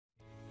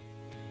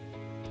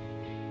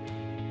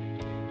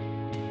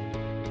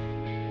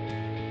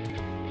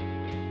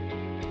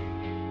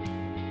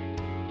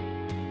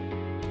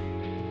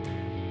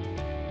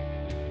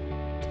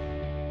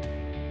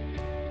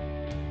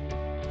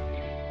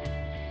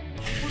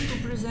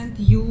present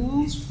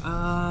you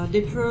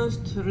the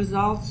first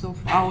results of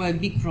our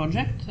big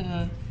project.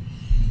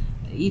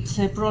 It's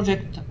a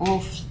project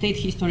of State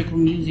Historical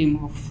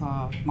Museum of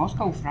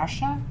Moscow, of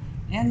Russia,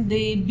 and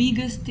the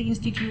biggest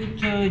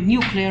institute,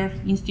 nuclear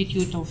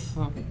institute of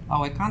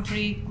our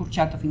country,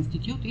 Kurchatov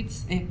Institute.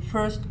 It's a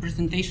first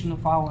presentation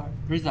of our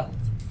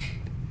results.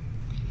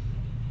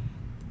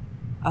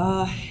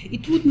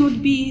 It would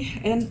not be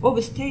an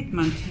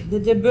overstatement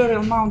that the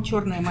burial mound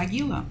Chernaya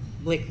Mogila,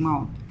 Black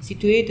Mound,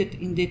 situated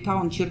in the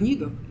town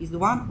Chernigov, is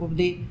one of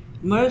the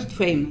most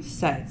famous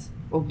sites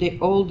of the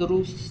Old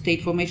Rus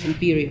state formation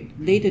period,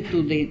 dated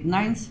to the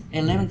 9th,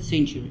 11th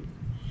century.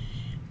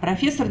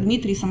 Professor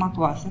Dmitry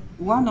Samokvasov,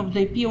 one of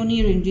the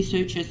pioneering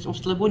researchers of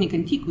Slavonic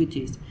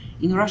antiquities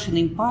in Russian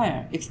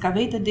Empire,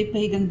 excavated the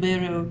pagan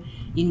burial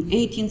in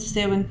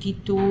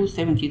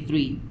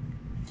 1872-73.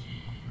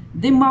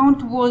 The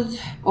mound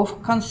was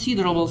of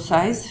considerable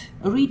size,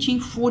 reaching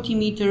 40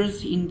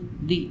 meters in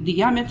the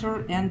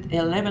diameter and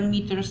 11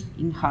 meters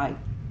in height.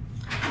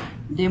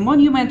 The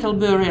monumental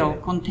burial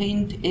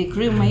contained a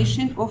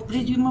cremation of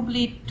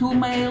presumably 2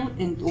 male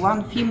and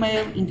 1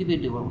 female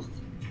individuals.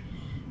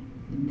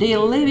 The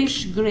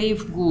lavish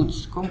grave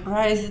goods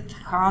comprised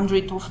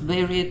hundreds of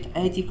buried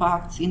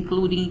artifacts,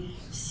 including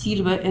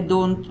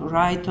silver-adorned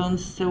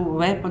rhytons,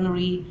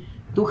 weaponry,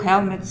 2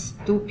 helmets,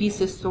 2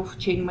 pieces of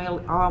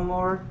chainmail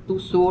armor, 2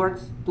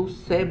 swords, 2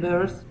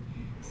 sabers,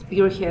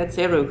 spearheads,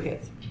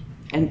 arrowheads,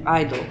 an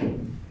idol,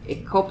 a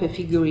copper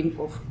figurine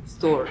of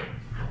Thor.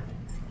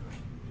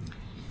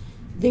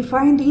 The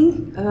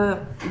finding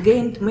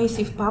gained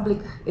massive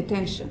public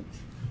attention,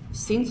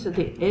 since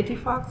the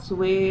artifacts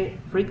were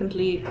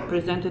frequently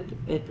presented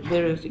at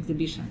various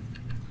exhibitions.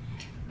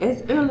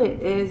 As early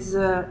as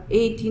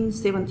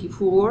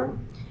 1874,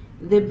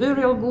 the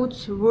burial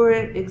goods were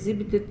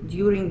exhibited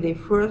during the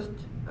first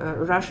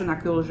Russian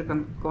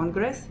Archaeological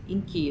Congress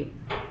in Kiev.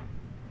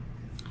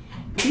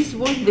 This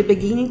was the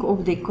beginning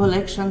of the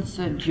collection's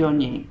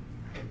journey.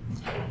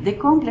 The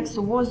complex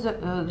was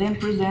then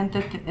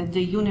presented at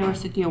the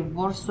University of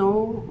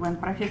Warsaw when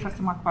Professor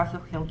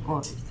Samokvasov held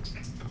office.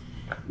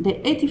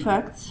 The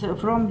artifacts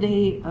from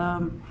the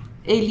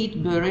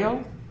elite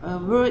burial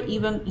were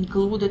even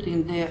included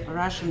in the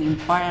Russian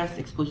Empire's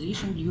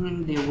exposition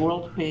during the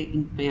World Fair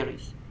in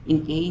Paris in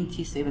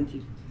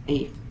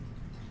 1878.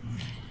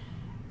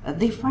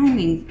 The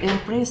finding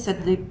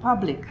impressed the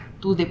public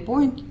to the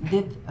point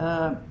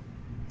that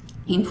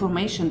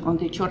information on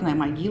the Chernaya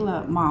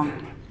Mogila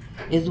mound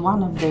as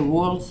one of the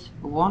world's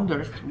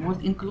wonders was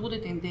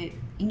included in the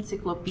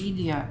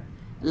encyclopedia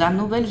La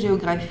Nouvelle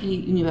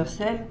Géographie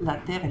Universelle, La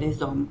Terre et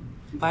les Hommes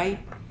by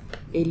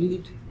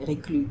Élude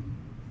Reclus.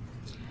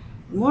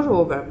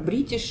 Moreover,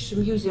 British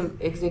museum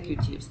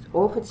executives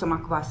offered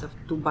Samokvasov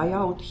to buy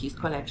out his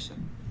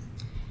collection.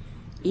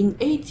 In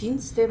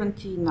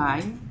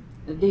 1879,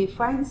 the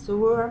finds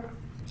were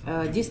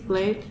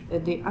displayed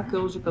at the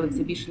archaeological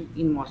exhibition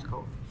in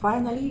Moscow.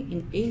 Finally,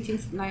 in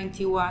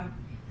 1891,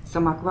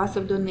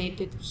 Samokvasov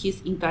donated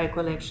his entire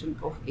collection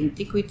of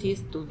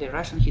antiquities to the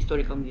Russian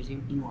Historical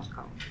Museum in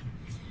Moscow.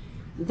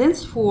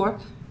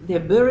 Thenceforth, the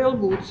burial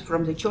goods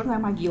from the Chernaya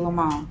Mogila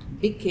mound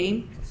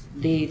became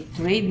the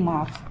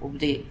trademark of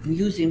the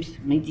museum's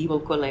medieval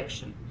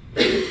collection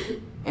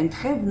and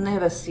have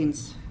never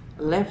since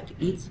left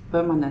its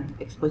permanent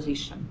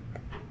exposition.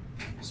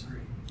 Sorry,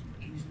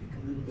 can you speak a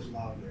little bit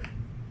louder?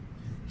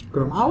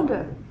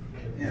 Louder?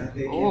 Yeah,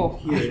 they can Oh,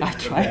 hear it. I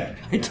try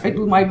to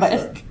do my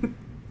best.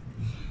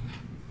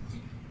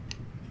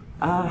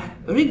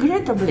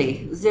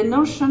 Regrettably, the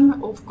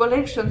notion of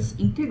collection's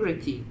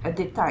integrity at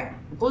the time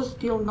was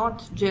still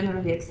not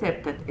generally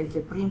accepted as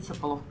a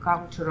principle of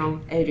cultural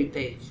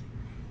heritage.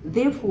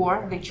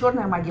 Therefore, the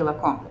Chernaya Mogila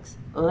complex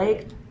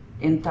lacked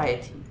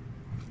entirety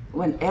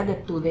when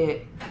added to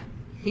the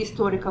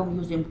historical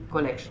museum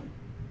collection.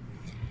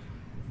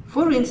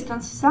 For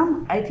instance,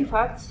 some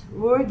artifacts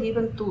were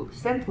given to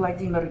St.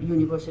 Vladimir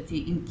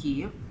University in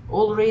Kiev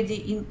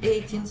already in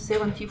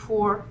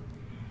 1874.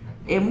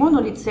 A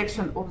monolith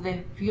section of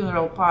the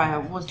funeral pyre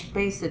was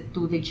pasted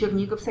to the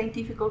Chernigov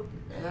Scientific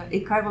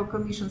Archival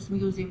Commission's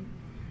museum.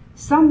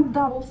 Some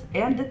doubles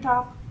ended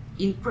up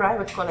in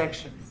private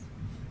collections.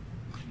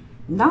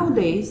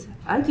 Nowadays,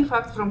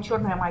 artifacts from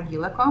Chernaya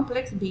Mogila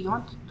complex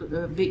beyond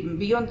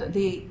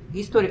the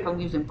historical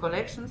museum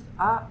collections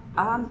are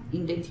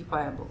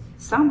unidentifiable.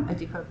 Some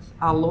artifacts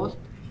are lost,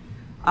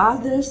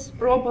 others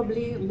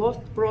probably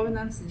lost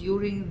provenance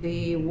during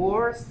the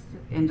wars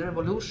and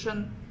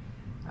revolution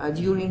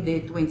during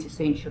the 20th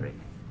century.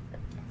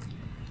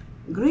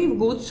 Grave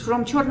goods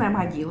from Chernaya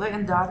Mogila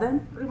and other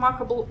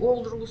remarkable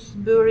Old Rus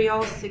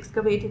burials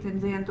excavated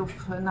in the end of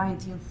the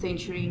 19th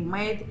century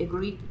made a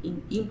great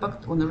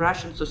impact on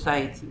Russian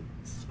society,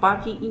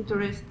 sparking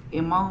interest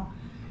among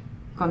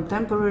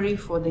contemporary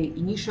for the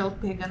initial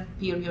pagan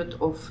period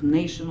of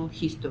national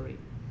history.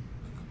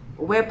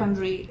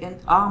 Weaponry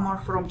and armor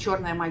from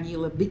Chernaya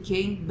Mogila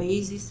became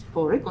basis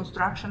for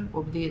reconstruction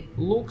of the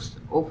looks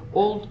of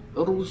Old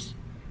Rus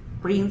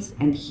prince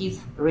and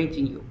his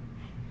retinue.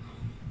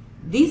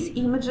 These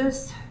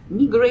images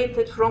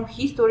migrated from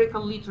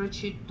historical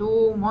literature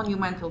to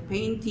monumental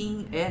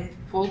painting and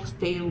folk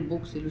tale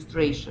books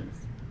illustrations.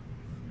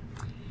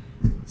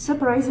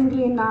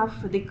 Surprisingly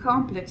enough, the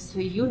complex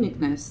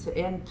uniqueness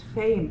and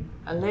fame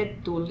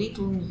led to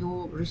little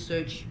new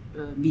research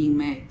being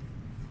made.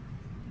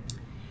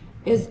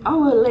 As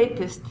our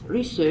latest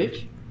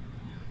research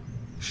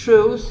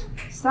shows,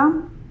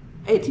 some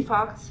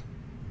artifacts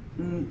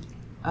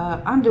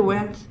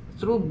underwent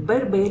through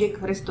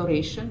barbaric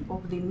restoration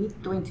of the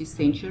mid-20th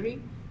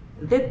century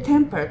that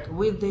tampered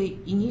with the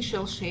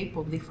initial shape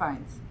of the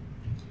finds.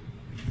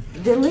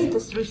 The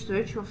latest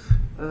research of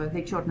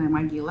the Chernaya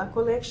Mogila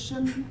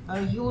collection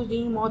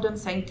using modern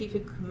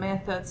scientific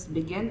methods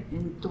began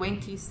in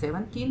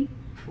 2017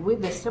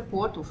 with the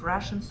support of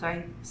Russian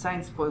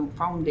Science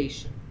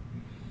Foundation.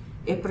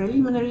 A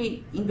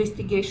preliminary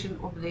investigation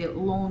of the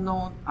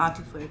low-known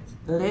artifacts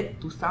led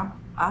to some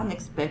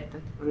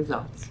unexpected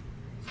results.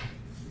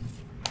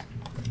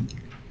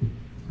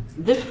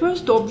 The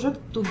first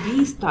object to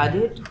be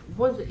studied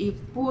was a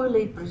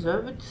poorly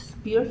preserved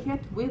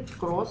spearhead with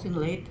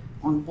cross-inlaid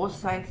on both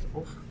sides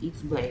of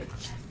its blade.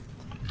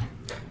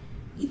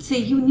 It's a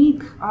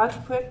unique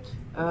artifact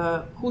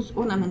whose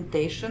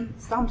ornamentation,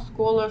 some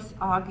scholars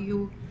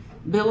argue,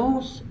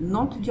 belongs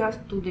not just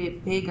to the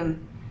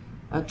pagan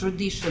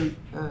tradition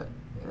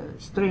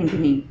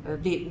strengthening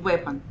the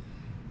weapon,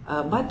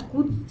 but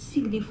could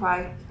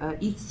signify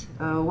its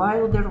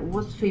wielder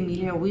was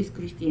familiar with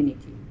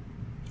Christianity.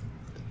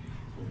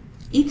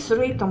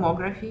 X-ray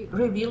tomography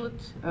revealed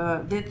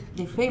that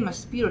the famous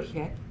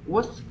spearhead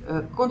was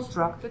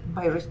constructed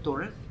by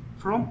restorers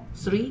from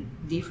 3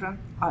 different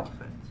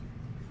artifacts: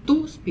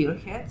 2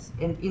 spearheads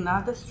and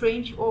another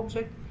strange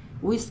object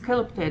with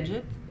scalloped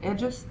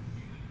edges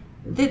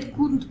that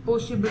couldn't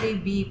possibly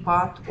be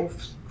part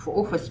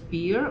of a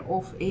spear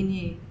of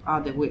any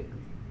other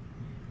weapon.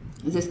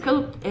 The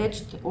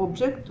scalloped-edged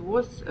object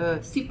was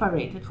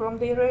separated from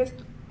the rest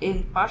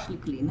and partially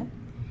cleaned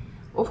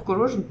of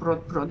corrosion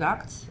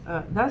products,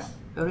 thus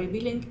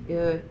revealing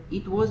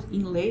it was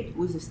inlaid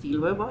with a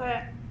silver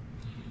wire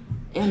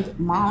and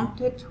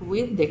mounted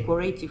with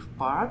decorative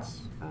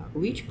parts,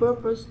 which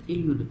purpose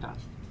eluded us.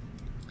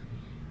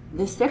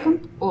 The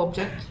second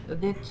object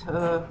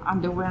that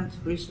underwent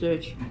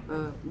research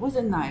was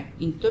a knife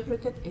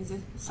interpreted as a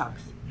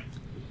sax.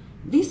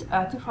 This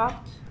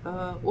artifact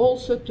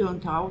also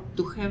turned out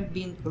to have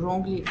been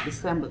wrongly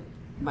assembled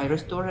by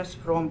restorers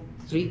from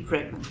 3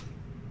 fragments.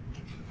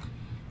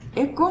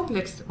 A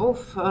complex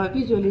of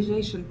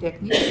visualization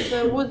techniques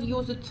was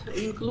used,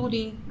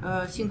 including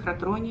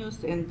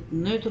synchronous and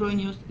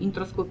neutronous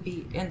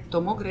introscopy and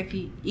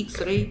tomography,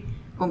 X-ray,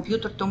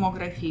 computer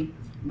tomography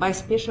by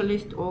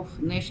specialists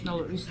of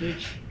National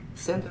Research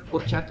Center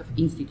Kurchatov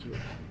Institute.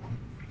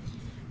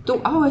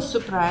 To our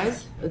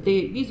surprise,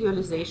 the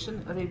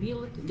visualization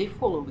revealed the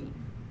following: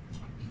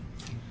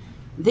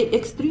 the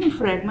extreme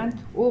fragment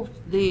of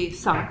the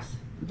sax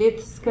that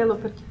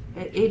scalloped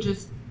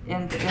edges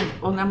and an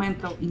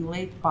ornamental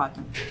inlaid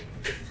pattern.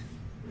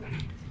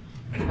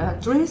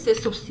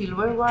 Traces of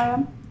silver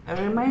wire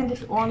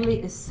remained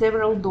only as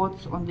several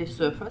dots on the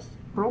surface,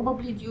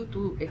 probably due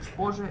to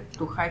exposure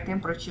to high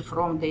temperature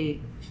from the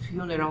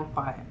funeral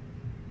pyre.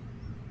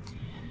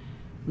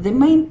 The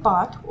main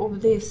part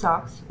of the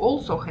sax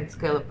also had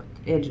scalloped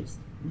edges,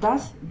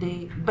 thus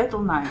the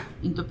battle knife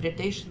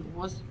interpretation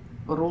was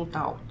ruled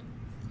out.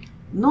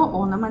 No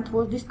ornament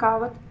was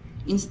discovered.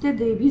 Instead,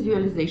 the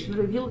visualization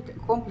revealed a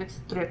complex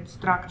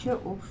structure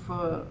of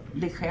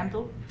the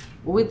handle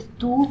with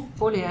 2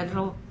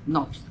 polyhedral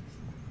knobs.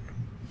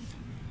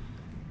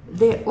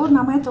 The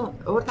ornamental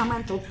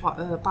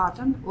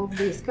pattern of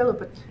the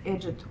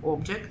scalloped-edged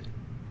object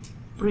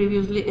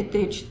previously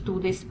attached to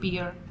the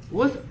spear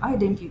was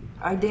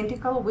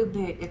identical with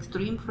the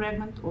extreme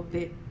fragment of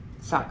the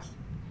sax.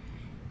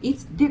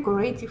 Its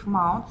decorative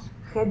mounts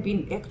had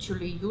been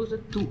actually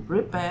used to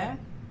repair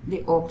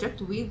the object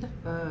which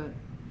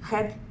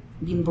had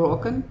been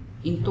broken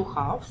in 2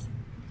 halves.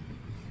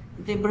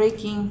 The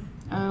breaking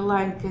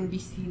line can be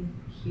seen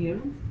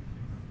here.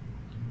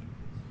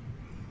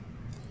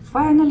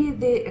 Finally,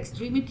 the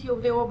extremity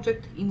of the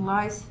object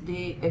implies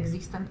the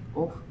existence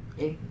of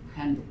a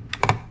handle.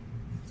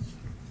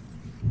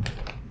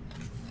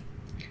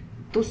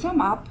 To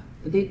sum up,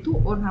 the 2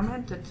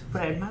 ornamented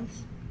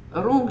fragments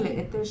wrongly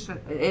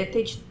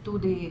attached to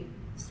the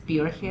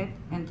spearhead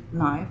and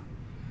knife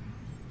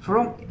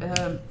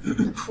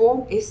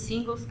form a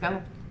single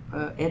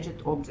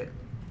scalloped-edged object.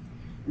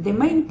 The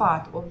main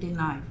part of the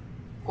knife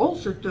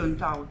also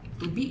turned out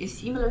to be a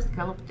similar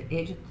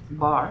scalloped-edged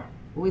bar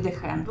with a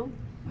handle,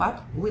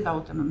 but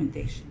without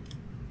ornamentation.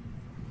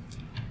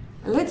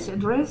 Let's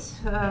address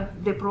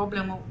the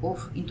problem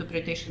of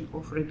interpretation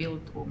of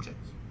revealed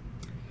objects.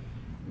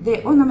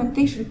 The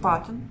ornamentation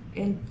pattern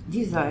and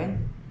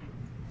design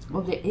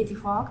of the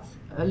artifacts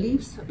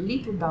leaves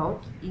little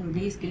doubt in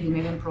their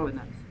Scandinavian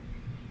provenance.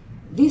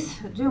 This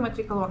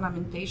geometrical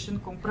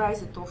ornamentation,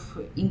 comprised of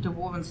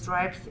interwoven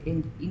stripes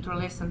and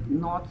interlaced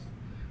knots,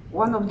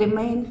 one of the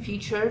main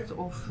features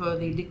of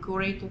the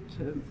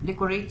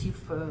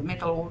decorative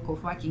metalwork of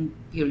Viking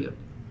period.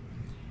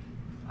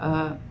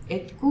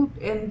 It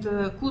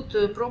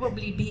could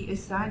probably be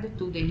assigned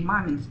to the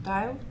Mound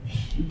style,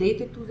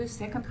 dated to the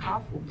second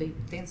half of the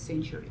 10th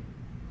century.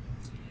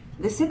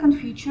 The second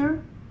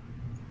feature,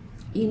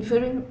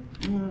 inferring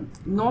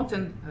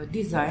northern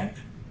design,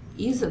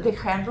 is the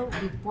handle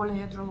with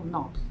polyhedral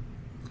knobs.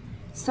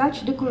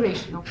 Such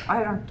decoration of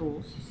iron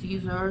tools,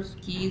 scissors,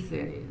 keys,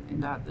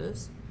 and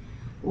others,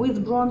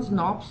 with bronze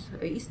knobs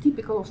is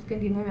typical of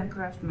Scandinavian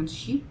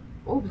craftsmanship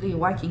of the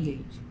Viking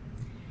Age.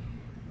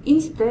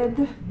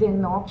 Instead, the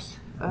knobs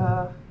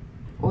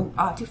on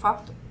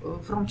artifact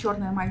from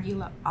Chernaya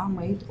Mogila are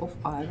made of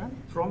iron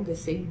from the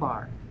same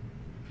bar.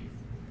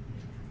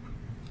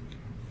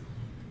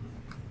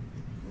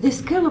 The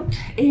scalloped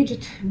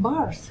edged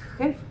bars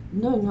have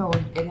no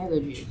known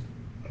analogies,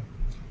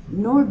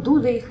 nor do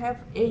they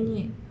have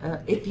any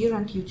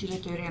apparent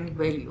utilitarian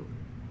value,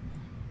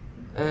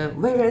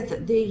 whereas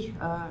the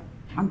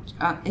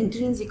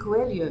intrinsic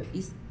value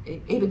is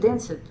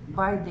evidenced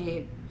by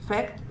the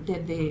fact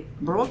that the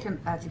broken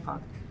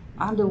artifact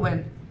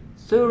underwent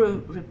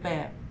thorough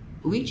repair,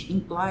 which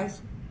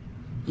implies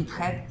it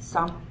had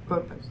some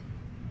purpose.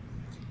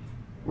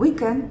 We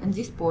can, at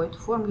this point,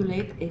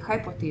 formulate a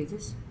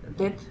hypothesis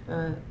that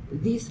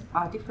these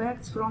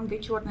artifacts from the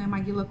Chernaya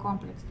Mogila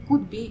complex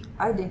could be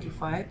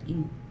identified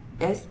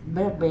as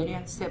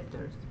barbarian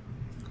scepters.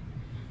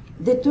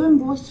 The term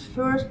was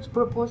first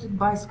proposed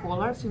by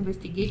scholars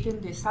investigating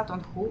the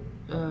Sutton Hoo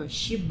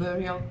ship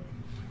burial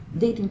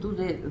dating to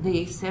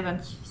the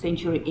 7th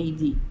century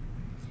AD,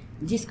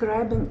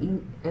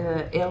 describing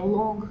a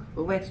long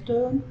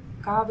whetstone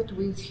covered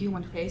with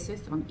human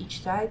faces on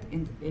each side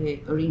and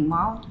a ring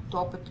mount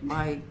topped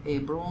by a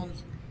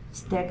bronze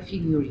stag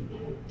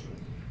figurine.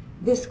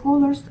 The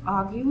scholars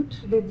argued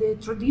that the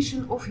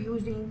tradition of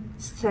using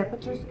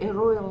scepters, a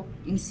royal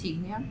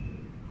insignia,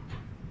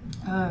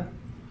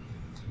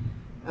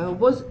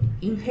 was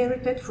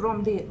inherited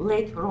from the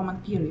late Roman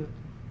period.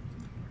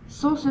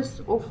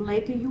 Sources of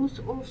later use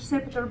of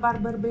scepter by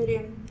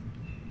barbarian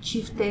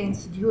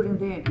chieftains during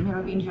the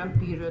Merovingian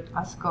period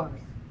are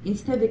scarce.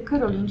 Instead, the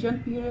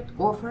Carolingian period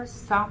offers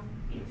some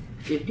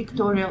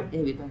pictorial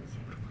evidence.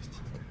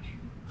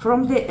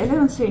 From the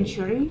 11th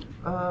century,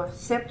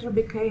 scepter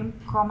became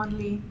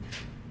commonly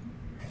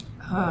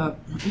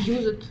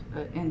used,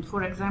 and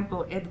for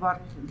example,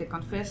 Edward the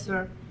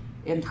Confessor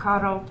and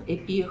Harald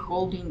appear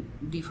holding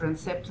different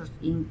scepters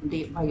in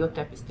the Bayeux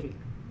tapestry.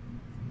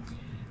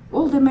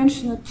 All the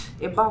mentioned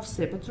above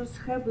scepters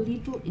have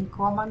little in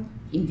common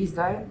in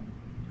design,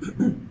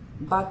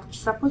 but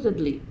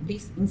supposedly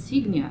this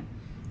insignia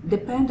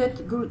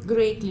depended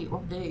greatly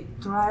on the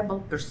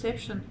tribal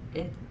perception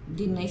and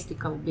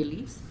dynastical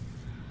beliefs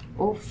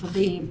of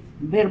the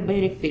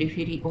barbaric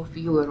periphery of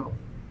Europe.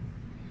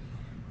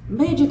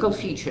 Magical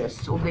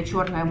features of the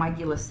Chernaya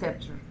Mogila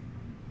scepter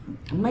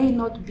may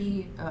not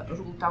be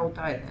ruled out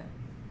either.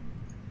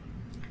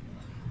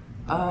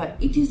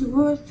 It is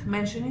worth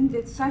mentioning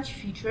that such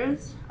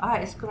features are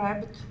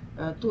ascribed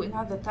to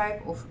another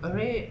type of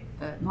rare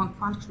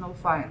non-functional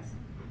finds.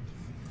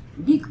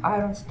 Big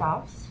iron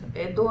staffs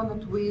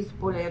adorned with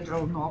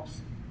polyhedral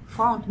knobs,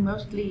 found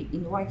mostly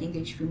in Viking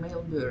Age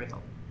female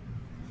burial.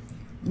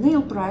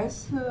 Neil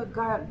Price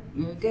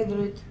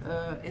gathered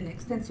an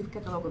extensive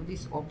catalogue of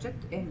this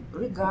object and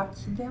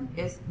regards them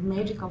as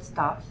magical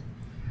staffs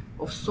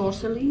of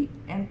sorcery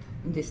and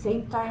at the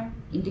same time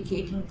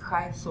indicating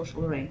high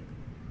social rank.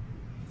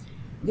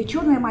 The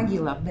Chernaya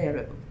Mogila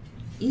burial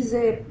is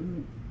a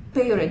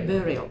paired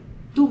burial.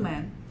 Two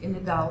men, an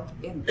adult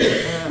and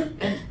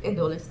an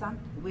adolescent,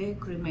 were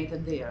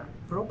cremated there,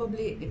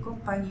 probably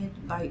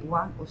accompanied by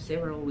one or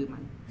several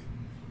women.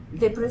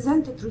 The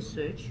presented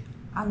research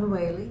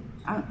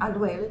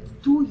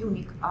unveiled two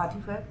unique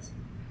artifacts,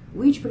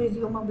 which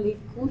presumably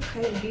could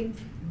have been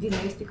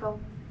dynastical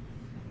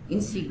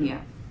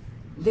insignia.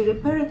 The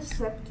repaired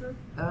scepter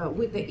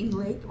with the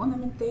inlaid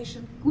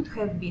ornamentation could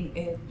have been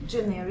a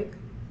generic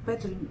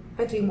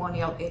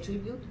patrimonial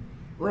attribute,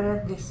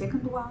 whereas the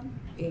second one,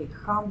 a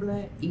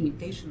humbler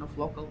imitation of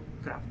local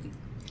crafting.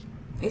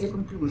 As a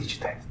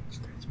conclusion,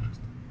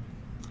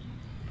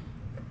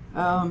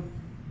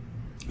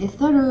 a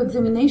thorough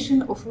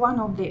examination of one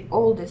of the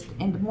oldest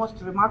and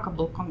most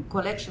remarkable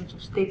collections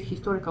of State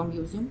Historical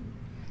Museum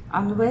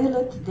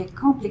unveiled the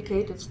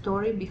complicated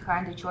story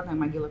behind the Chernaya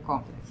Mogila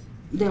complex.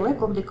 The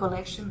lack of the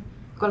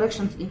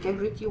collection's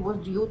integrity was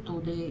due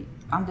to the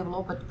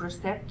undeveloped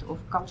precept of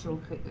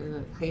cultural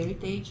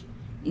heritage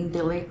in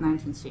the late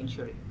 19th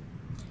century.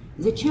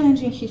 The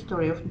challenging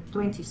history of the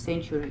 20th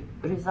century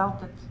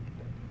resulted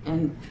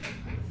in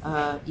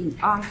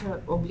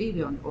utter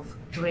oblivion of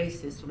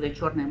traces of the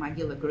Chernaya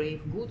Mogila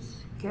grave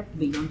goods kept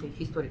beyond the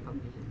historical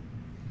museum.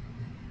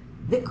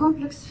 The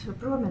complex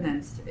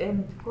prominence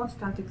and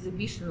constant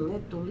exhibition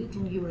led to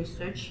little new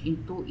research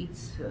into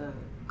its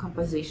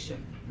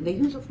composition. The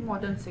use of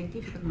modern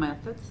scientific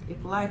methods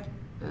applied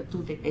to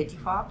the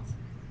artifacts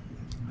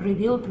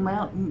revealed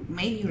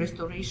many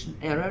restoration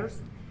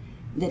errors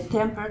that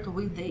tampered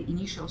with the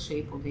initial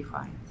shape of the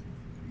finds.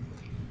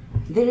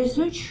 The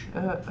research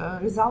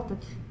resulted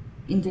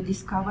in the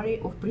discovery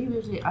of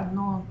previously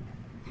unknown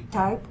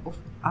type of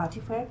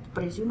artifact,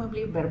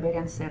 presumably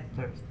barbarian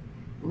scepters,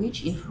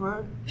 which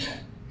inferred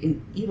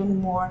in even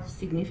more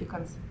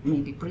significant,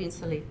 maybe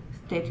princely,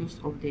 status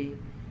of the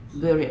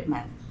buried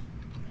man.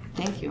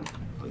 Thank you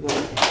for your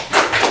attention.